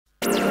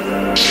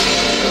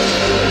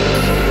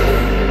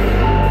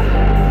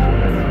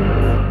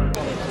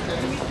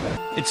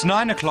It's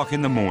 9 o'clock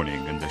in the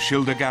morning and the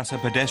Schildergasse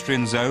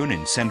pedestrian zone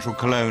in central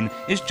Cologne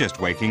is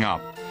just waking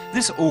up.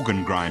 This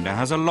organ grinder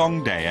has a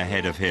long day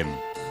ahead of him.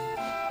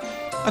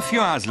 A few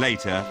hours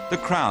later, the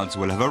crowds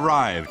will have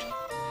arrived.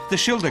 The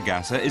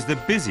Schildergasse is the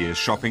busiest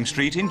shopping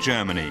street in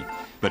Germany,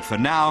 but for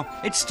now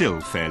it's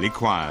still fairly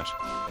quiet.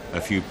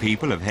 A few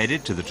people have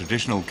headed to the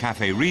traditional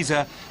Café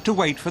Riese to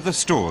wait for the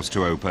stores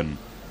to open.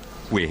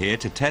 We're here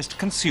to test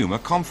consumer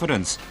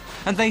confidence,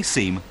 and they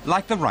seem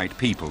like the right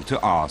people to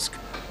ask.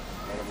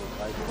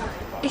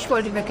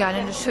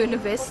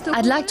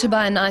 I'd like to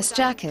buy a nice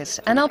jacket,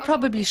 and I'll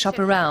probably shop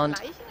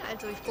around.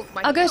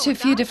 I'll go to a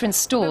few different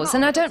stores,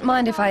 and I don't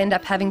mind if I end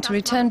up having to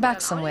return back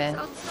somewhere.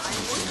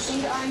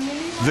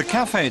 The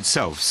cafe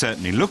itself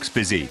certainly looks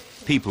busy.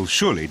 People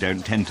surely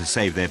don't tend to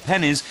save their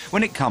pennies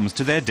when it comes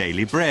to their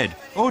daily bread,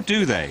 or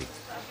do they?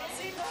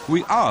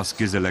 We ask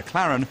Gisela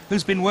Claren,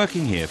 who's been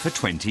working here for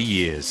 20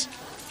 years.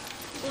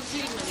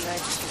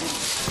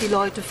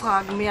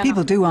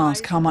 People do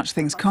ask how much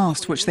things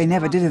cost, which they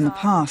never did in the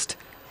past.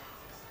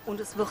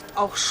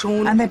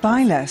 And they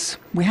buy less.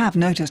 We have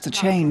noticed a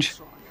change.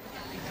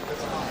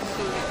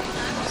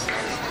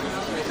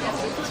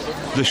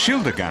 The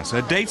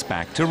Schildergasse dates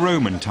back to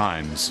Roman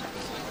times.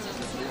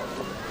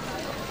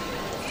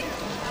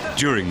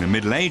 During the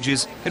Middle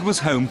Ages, it was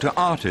home to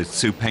artists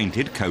who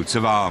painted coats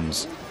of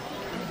arms.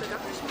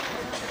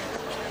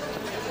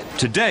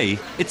 Today,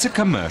 it's a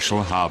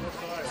commercial hub.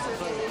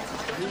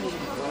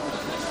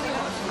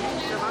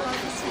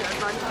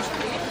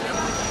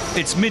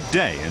 It's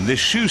midday and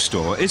this shoe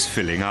store is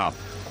filling up.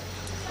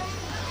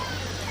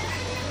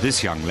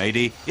 This young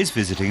lady is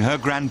visiting her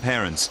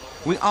grandparents.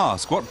 We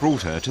ask what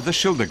brought her to the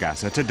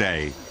Schildergasse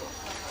today.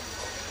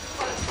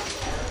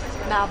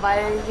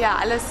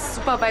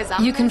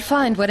 You can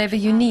find whatever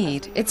you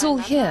need. It's all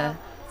here.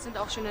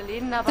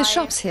 The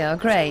shops here are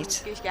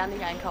great.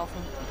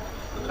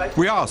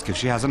 We ask if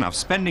she has enough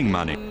spending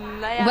money.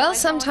 Well,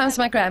 sometimes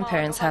my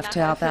grandparents have to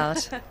help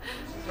out.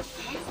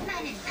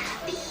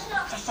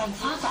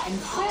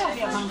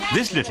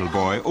 This little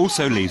boy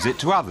also leaves it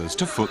to others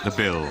to foot the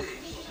bill.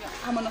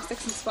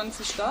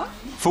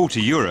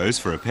 40 euros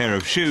for a pair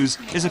of shoes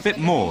is a bit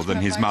more than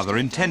his mother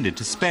intended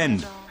to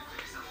spend.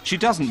 She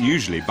doesn't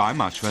usually buy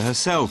much for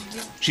herself.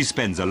 She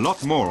spends a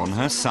lot more on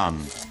her son.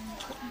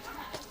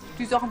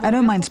 I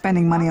don't mind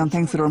spending money on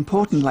things that are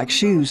important, like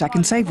shoes. I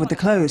can save with the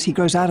clothes. He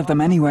grows out of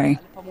them anyway.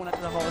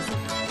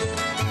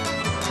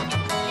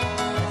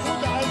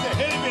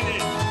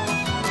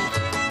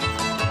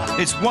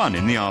 It's 1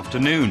 in the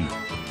afternoon.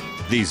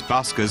 These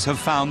buskers have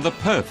found the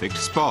perfect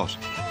spot.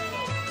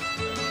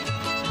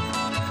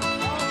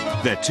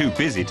 They're too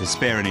busy to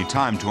spare any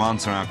time to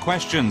answer our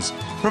questions,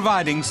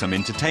 providing some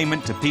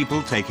entertainment to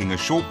people taking a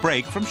short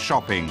break from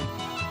shopping.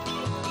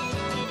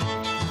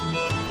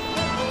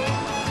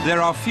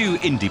 There are few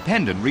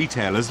independent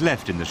retailers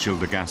left in the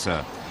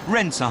Schildergasse.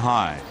 Rents are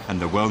high and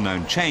the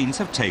well-known chains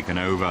have taken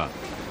over.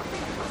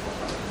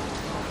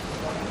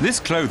 This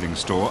clothing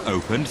store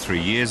opened 3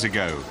 years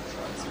ago.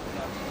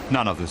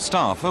 None of the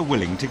staff are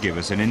willing to give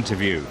us an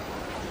interview.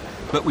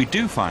 But we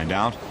do find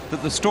out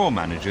that the store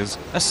managers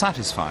are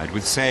satisfied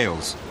with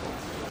sales.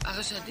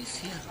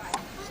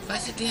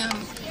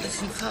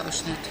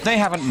 They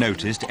haven't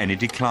noticed any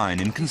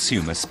decline in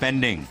consumer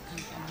spending.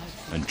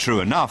 And true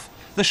enough,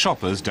 the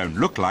shoppers don't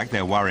look like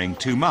they're worrying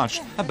too much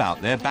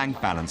about their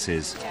bank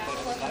balances.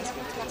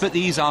 But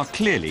these are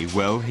clearly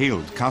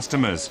well-heeled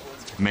customers.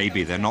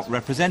 Maybe they're not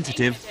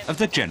representative of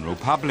the general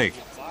public.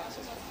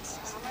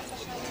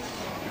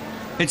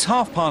 It's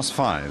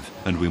 5:30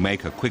 and we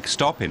make a quick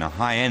stop in a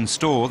high-end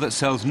store that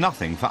sells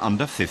nothing for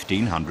under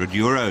 1,500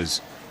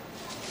 euros.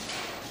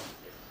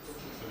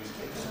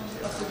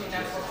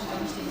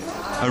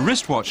 A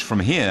wristwatch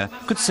from here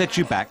could set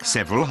you back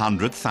several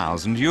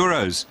 100,000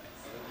 euros.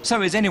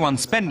 So is anyone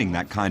spending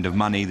that kind of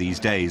money these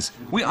days?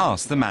 We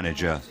asked the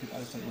manager.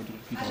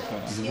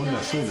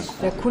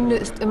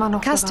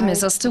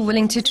 Customers are still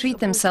willing to treat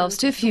themselves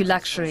to a few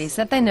luxuries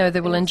that they know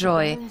they will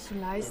enjoy.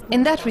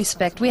 In that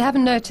respect, we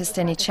haven't noticed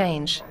any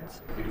change.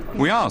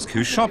 We ask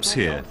who shops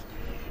here.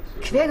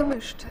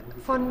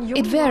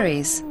 It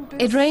varies.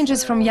 It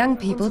ranges from young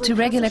people to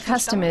regular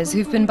customers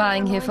who've been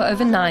buying here for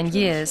over 9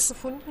 years.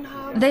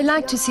 They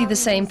like to see the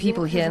same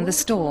people here in the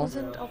store.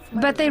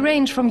 But they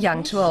range from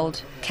young to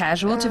old,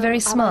 casual to very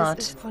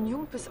smart.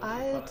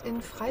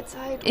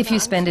 If you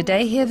spend a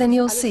day here, then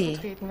you'll see.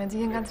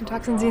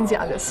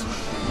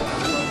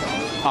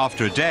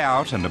 After a day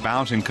out and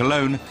about in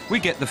Cologne, we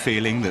get the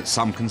feeling that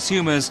some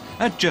consumers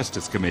are just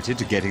as committed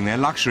to getting their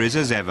luxuries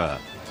as ever.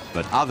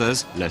 But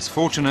others, less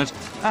fortunate,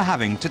 are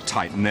having to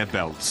tighten their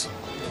belts.